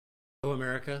Hello,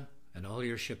 America, and all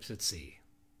your ships at sea.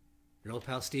 Your old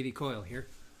pal Stevie Coyle here.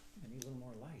 I need a little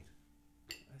more light,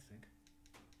 I think.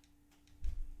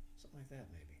 Something like that,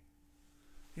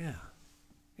 maybe.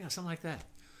 Yeah, something like that.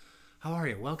 How are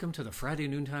you? Welcome to the Friday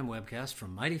Noontime webcast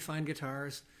from Mighty Fine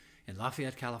Guitars in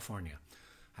Lafayette, California.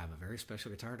 I have a very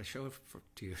special guitar to show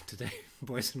to you today,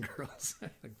 boys and girls.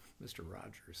 Mr.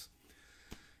 Rogers.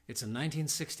 It's a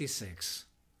 1966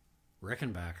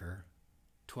 Rickenbacker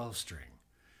 12-string.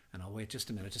 And I'll wait just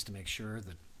a minute just to make sure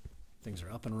that things are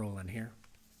up and rolling here.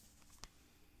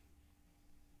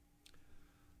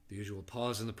 The usual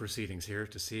pause in the proceedings here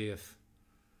to see if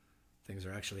things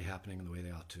are actually happening in the way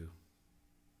they ought to.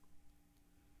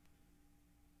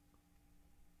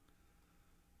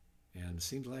 And it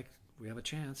seems like we have a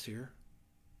chance here.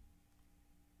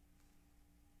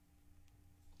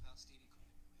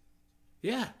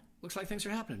 Yeah, looks like things are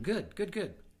happening.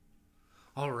 Good.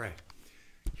 All right,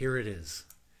 here it is.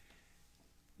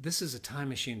 This is a time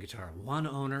machine guitar. One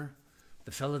owner.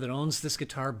 The fellow that owns this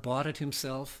guitar bought it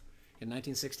himself in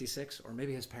 1966, or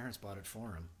maybe his parents bought it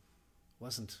for him.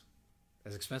 Wasn't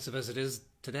as expensive as it is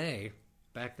today,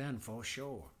 back then, for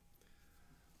sure.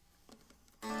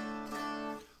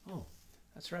 Oh,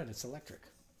 that's right, it's electric.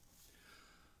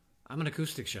 I'm an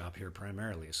acoustic shop here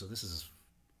primarily, so this is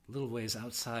a little ways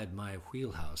outside my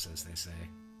wheelhouse, as they say.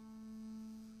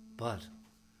 But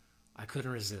I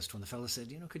couldn't resist when the fellow said,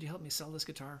 could you help me sell this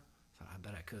guitar? I thought, I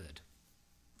bet I could.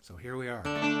 So here we are.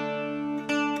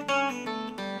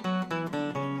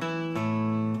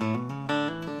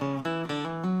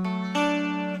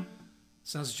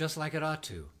 Sounds just like it ought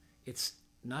to. It's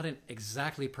not in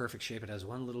exactly perfect shape. It has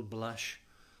one little blush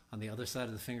on the other side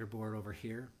of the fingerboard over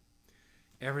here.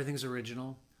 Everything's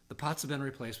original. The pots have been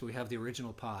replaced, but we have the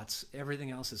original pots. Everything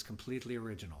else is completely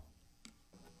original.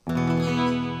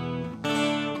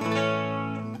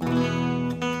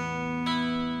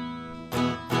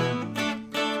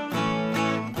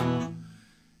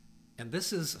 And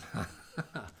this is,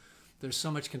 there's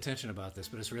so much contention about this,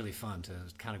 but it's really fun to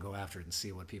kind of go after it and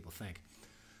see what people think.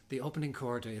 The opening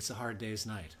chord to It's a Hard Day's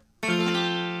Night.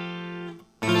 I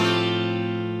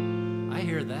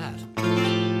hear that.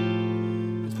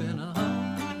 It's been a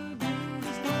hard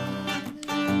day's night.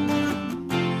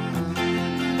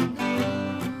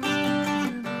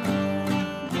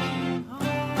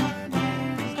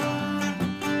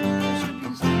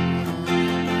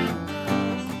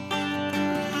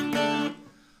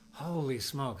 Holy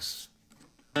smokes.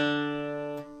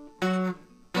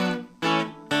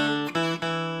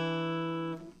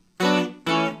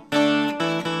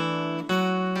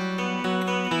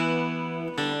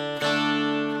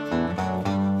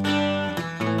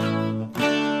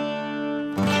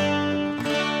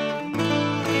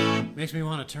 Makes me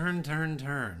want to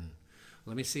turn.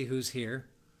 Let me see who's here.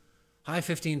 Hi,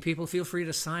 15 people. Feel free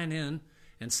to sign in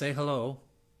and say hello.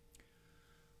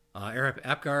 Eric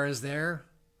Apgar is there.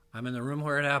 I'm in the room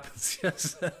where it happens.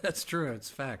 Yes, that's true. It's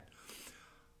a fact.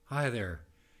 Hi there.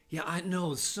 Yeah, I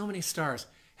know. So many stars.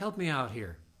 Help me out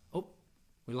here. Oh,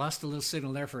 we lost a little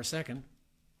signal there for a second.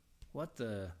 What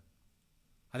the?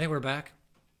 I think we're back.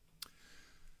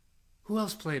 Who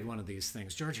else played one of these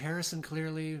things? George Harrison,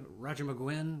 clearly. Roger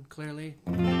McGuinn, clearly.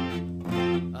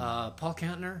 Paul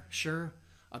Kantner, sure.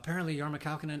 Apparently Jorma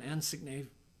Kaukonen and Signe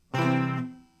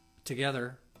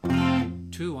together,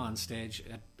 two on stage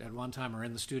at one time or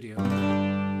in the studio.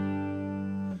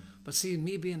 But see,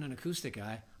 me being an acoustic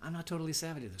guy, I'm not totally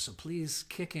savvy to this, so please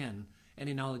kick in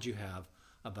any knowledge you have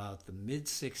about the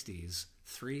mid-60s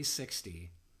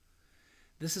 360.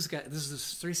 This is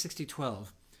 360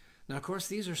 12. Now, of course,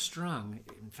 these are strung.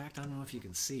 In fact, I don't know if you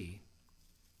can see.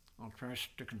 I'll try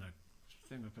sticking the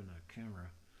thing up in the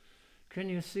camera. Can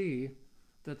you see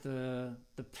that the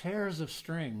pairs of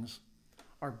strings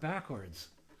are backwards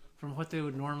from what they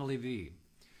would normally be?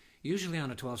 Usually on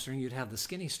a 12-string, you'd have the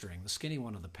skinny string, the skinny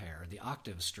one of the pair, the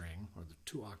octave string, or the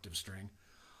 2-octave string,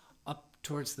 up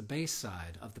towards the bass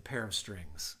side of the pair of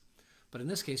strings. But in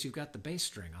this case, you've got the bass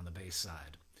string on the bass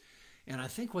side. And I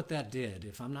think what that did,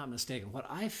 if I'm not mistaken, what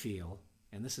I feel,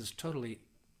 and this is totally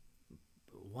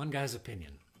one guy's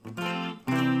opinion,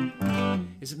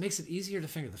 is it makes it easier to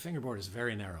finger. The fingerboard is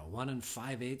very narrow, 1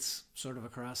 5/8 sort of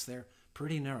across there,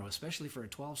 pretty narrow, especially for a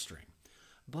 12-string.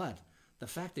 But the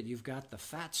fact that you've got the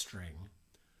fat string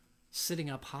sitting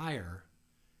up higher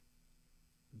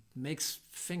makes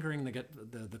fingering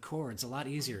the chords a lot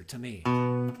easier to me.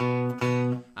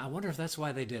 I wonder if that's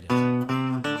why they did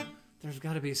it. There's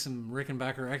got to be some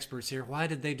Rickenbacker experts here. Why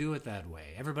did they do it that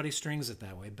way? Everybody strings it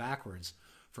that way, backwards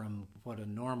from what a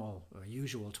normal,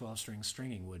 usual 12-string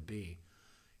stringing would be.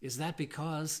 Is that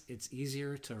because it's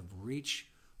easier to reach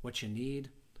what you need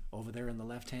over there in the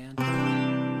left hand.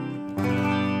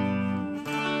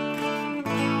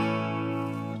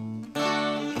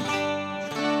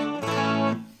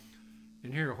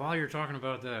 And here, while you're talking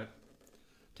about that,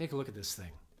 take a look at this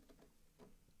thing.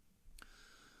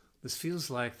 This feels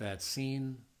like that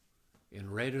scene in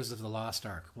Raiders of the Lost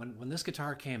Ark. When this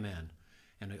guitar came in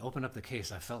and I opened up the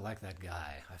case, I felt like that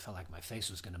guy. I felt like my face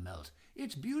was going to melt.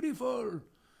 It's beautiful!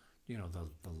 You know, the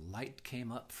light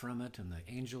came up from it and the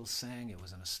angels sang. It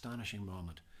was an astonishing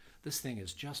moment. This thing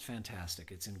is just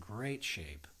fantastic. It's in great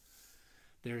shape.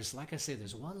 There's, like I say,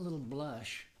 there's one little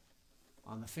blush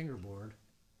on the fingerboard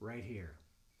right here.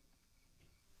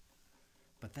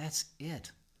 But that's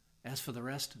it. As for the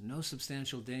rest, no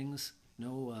substantial dings,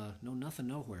 no nothing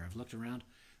nowhere. I've looked around.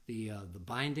 The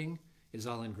binding is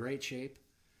all in great shape.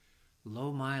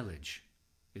 Low mileage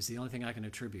is the only thing I can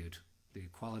attribute the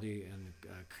quality and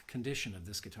condition of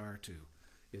this guitar to,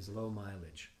 is low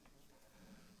mileage.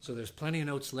 So there's plenty of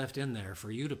notes left in there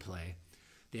for you to play.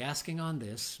 The asking on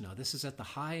this, now this is at the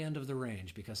high end of the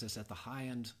range because it's at the high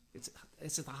end, it's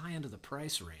at the high end of the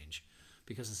price range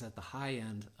because it's at the high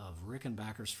end of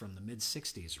Rickenbackers from the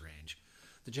mid-60s range.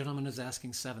 The gentleman is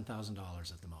asking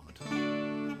 $7,000 at the moment.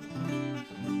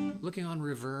 Looking on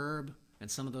Reverb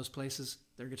and some of those places,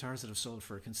 they're guitars that have sold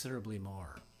for considerably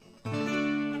more.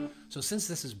 So since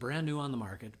this is brand new on the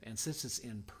market, and since it's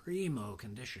in primo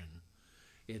condition,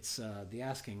 it's the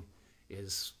asking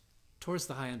is towards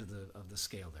the high end of the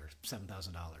scale there,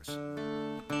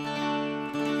 $7,000.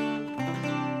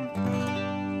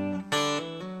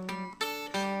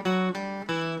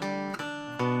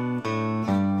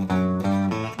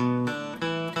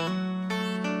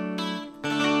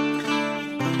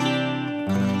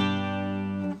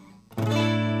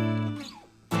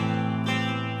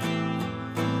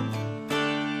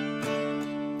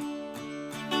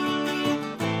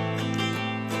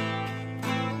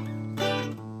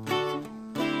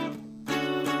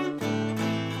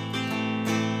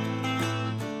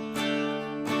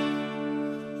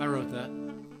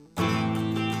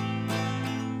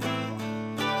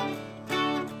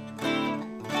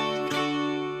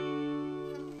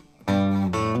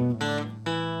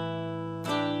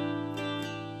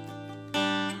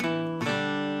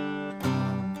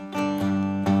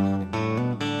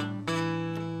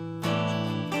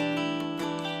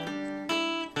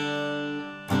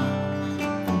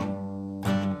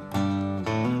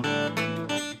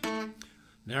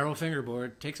 Narrow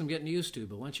fingerboard, takes some getting used to,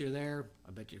 but once you're there,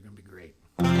 I bet you're going to be great.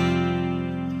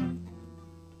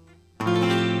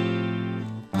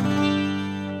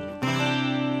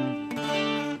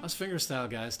 Us fingerstyle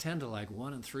guys tend to like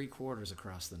 1 3/4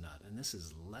 across the nut, and this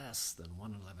is less than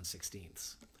 1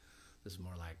 11/16. This is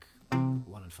more like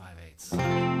 1 5/8.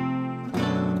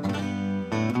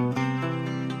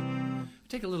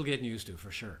 Take a little getting used to,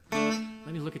 for sure.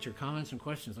 Let me look at your comments and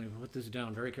questions. Let me put this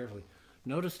down very carefully.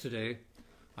 Notice today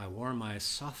I wore my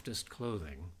softest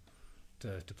clothing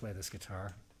to play this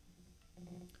guitar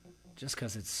just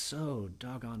because it's so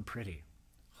doggone pretty.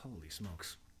 Holy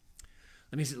smokes.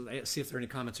 Let me see if there are any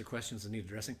comments or questions that need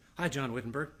addressing. Hi, John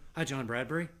Wittenberg. Hi, John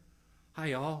Bradbury. Hi,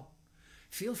 y'all.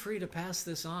 Feel free to pass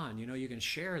this on. You know, you can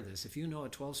share this. If you know a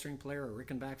 12-string player or a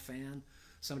Rickenbacker fan,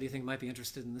 somebody you think might be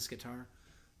interested in this guitar,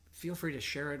 feel free to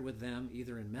share it with them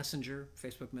either in Messenger,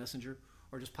 Facebook Messenger,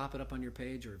 or just pop it up on your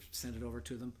page or send it over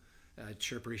to them. I'd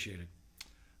sure appreciate it.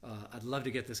 I'd love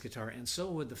to get this guitar, and so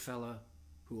would the fella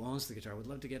who owns the guitar. Would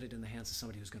love to get it in the hands of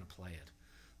somebody who's going to play it.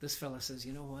 This fella says,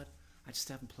 you know what? I just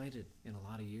haven't played it in a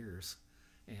lot of years,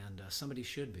 and somebody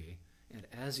should be. And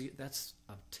that's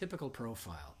a typical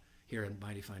profile here at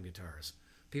Mighty Fine Guitars.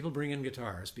 People bring in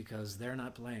guitars because they're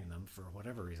not playing them for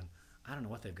whatever reason. I don't know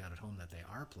what they've got at home that they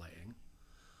are playing.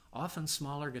 Often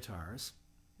smaller guitars,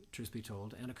 truth be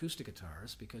told, and acoustic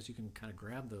guitars, because you can kind of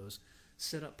grab those,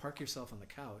 sit up, park yourself on the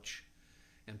couch,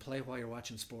 and play while you're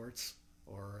watching sports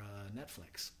or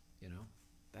Netflix. You know,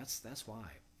 that's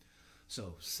why.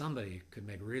 So somebody could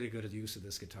make really good use of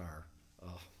this guitar.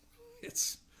 Oh,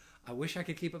 I wish I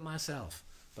could keep it myself,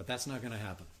 but that's not going to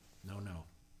happen. No.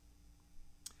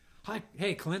 Hi,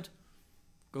 hey Clint,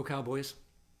 go Cowboys.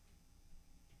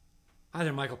 Hi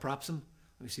there, Michael Propson.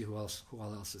 Let me see who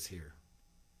all else is here.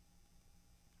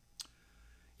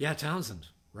 Yeah, Townsend,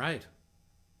 right.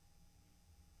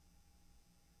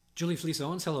 Julie Fleece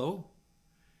Owens, hello.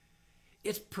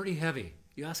 It's pretty heavy.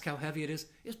 You ask how heavy it is?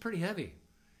 It's pretty heavy.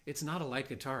 It's not a light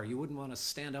guitar. You wouldn't want to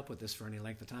stand up with this for any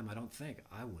length of time, I don't think.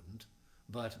 I wouldn't.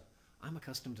 But I'm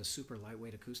accustomed to super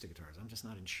lightweight acoustic guitars. I'm just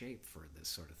not in shape for this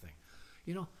sort of thing.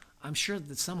 You know, I'm sure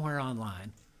that somewhere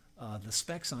online, the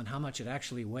specs on how much it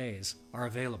actually weighs are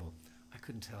available. I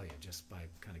couldn't tell you just by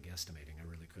kind of guesstimating. I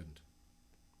really couldn't.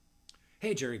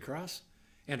 Hey, Jerry Cross.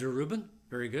 Andrew Rubin,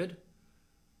 very good.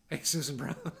 Hey, Susan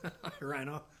Brown.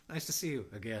 Rhino, nice to see you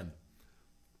again.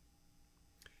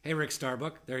 Hey, Rick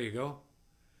Starbuck, there you go.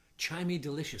 Chimey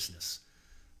Deliciousness.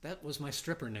 That was my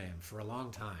stripper name for a long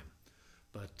time,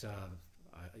 but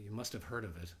you must have heard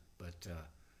of it, but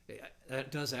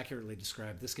that does accurately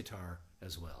describe this guitar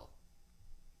as well.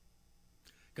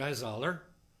 Guy Zoller.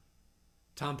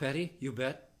 Tom Petty, you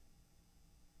bet.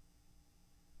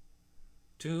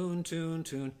 Tune, tune,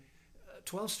 tune.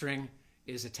 12-string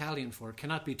is Italian for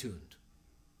cannot be tuned.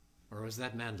 Or was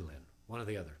that mandolin? One or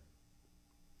the other.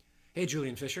 Hey,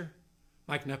 Julian Fisher.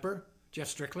 Mike Knepper. Jeff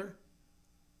Strickler.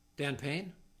 Dan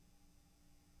Payne.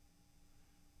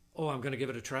 Oh, I'm going to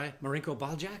give it a try. Marinko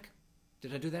Baljak.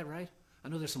 Did I do that right? I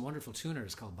know there's some wonderful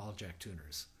tuners called Baljak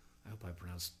tuners. I hope I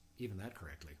pronounced even that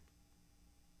correctly.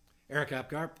 Eric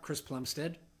Apgarp. Chris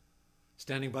Plumstead.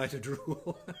 Standing by to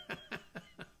drool.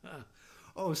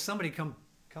 Oh, somebody come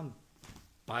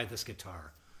buy this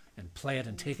guitar and play it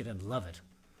and take it and love it.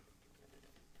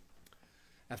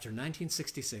 After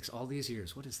 1966, all these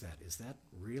years, what is that? Is that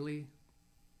really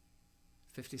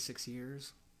 56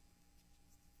 years?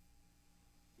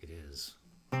 It is.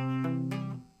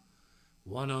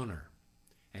 One owner,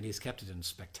 and he's kept it in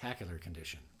spectacular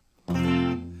condition.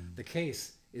 The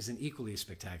case is in equally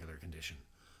spectacular condition.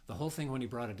 The whole thing, when he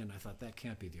brought it in, I thought, that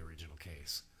can't be the original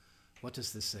case. What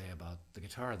does this say about the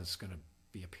guitar that's going to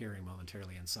be appearing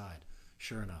momentarily inside?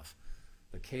 Sure enough,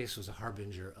 the case was a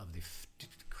harbinger of the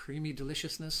creamy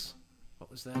deliciousness. What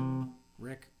was that,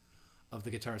 Rick? Of the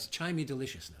guitar's chimey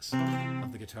deliciousness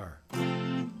of the guitar.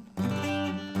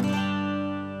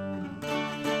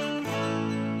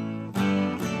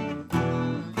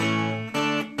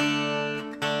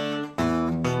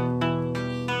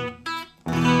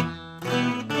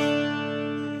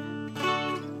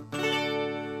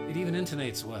 It even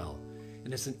intonates well,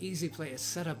 and it's an easy play. It's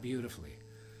set up beautifully.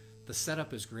 The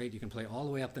setup is great. You can play all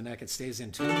the way up the neck. It stays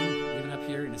in tune, even up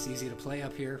here, and it's easy to play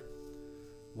up here.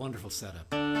 Wonderful setup.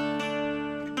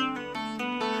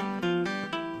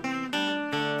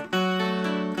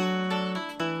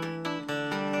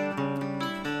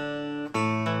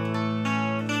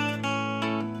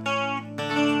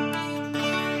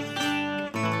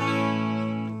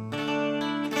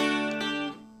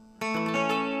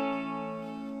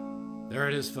 There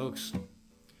it is, folks.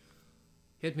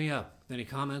 Hit me up. Any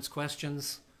comments,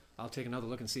 questions? I'll take another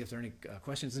look and see if there are any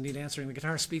questions that need answering. The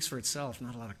guitar speaks for itself.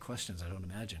 Not a lot of questions, I don't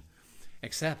imagine.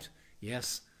 Except,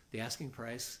 yes, the asking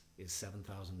price is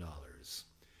 $7,000.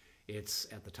 It's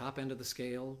at the top end of the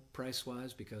scale,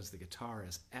 price-wise, because the guitar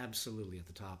is absolutely at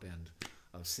the top end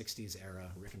of 60s era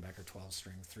Rickenbacker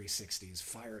 12-string 360s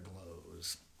fire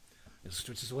glows,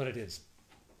 which is what it is.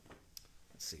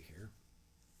 Let's see here.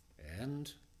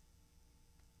 And...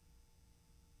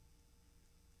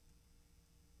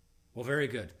 well, very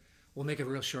good. We'll make it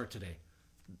real short today.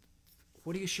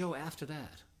 What do you show after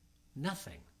that?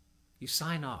 Nothing. You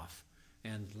sign off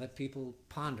and let people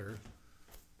ponder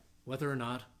whether or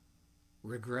not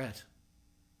regret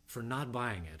for not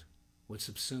buying it would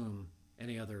subsume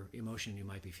any other emotion you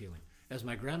might be feeling. As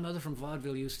my grandmother from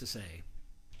vaudeville used to say,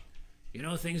 you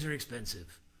know, things are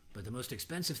expensive, but the most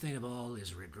expensive thing of all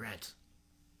is regret.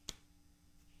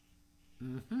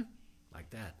 Like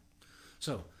that.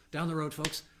 So, down the road,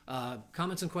 folks,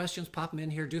 comments and questions, pop them in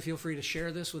here. Do feel free to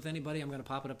share this with anybody. I'm going to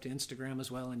pop it up to Instagram as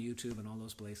well and YouTube and all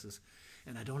those places.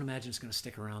 And I don't imagine it's going to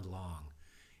stick around long.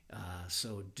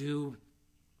 So do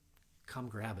come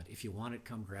grab it. If you want it,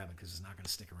 come grab it, because it's not going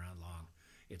to stick around long.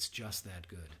 It's just that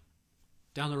good.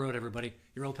 Down the road, everybody,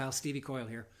 your old pal Stevie Coyle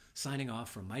here, signing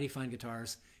off from Mighty Fine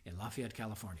Guitars in Lafayette,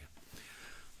 California.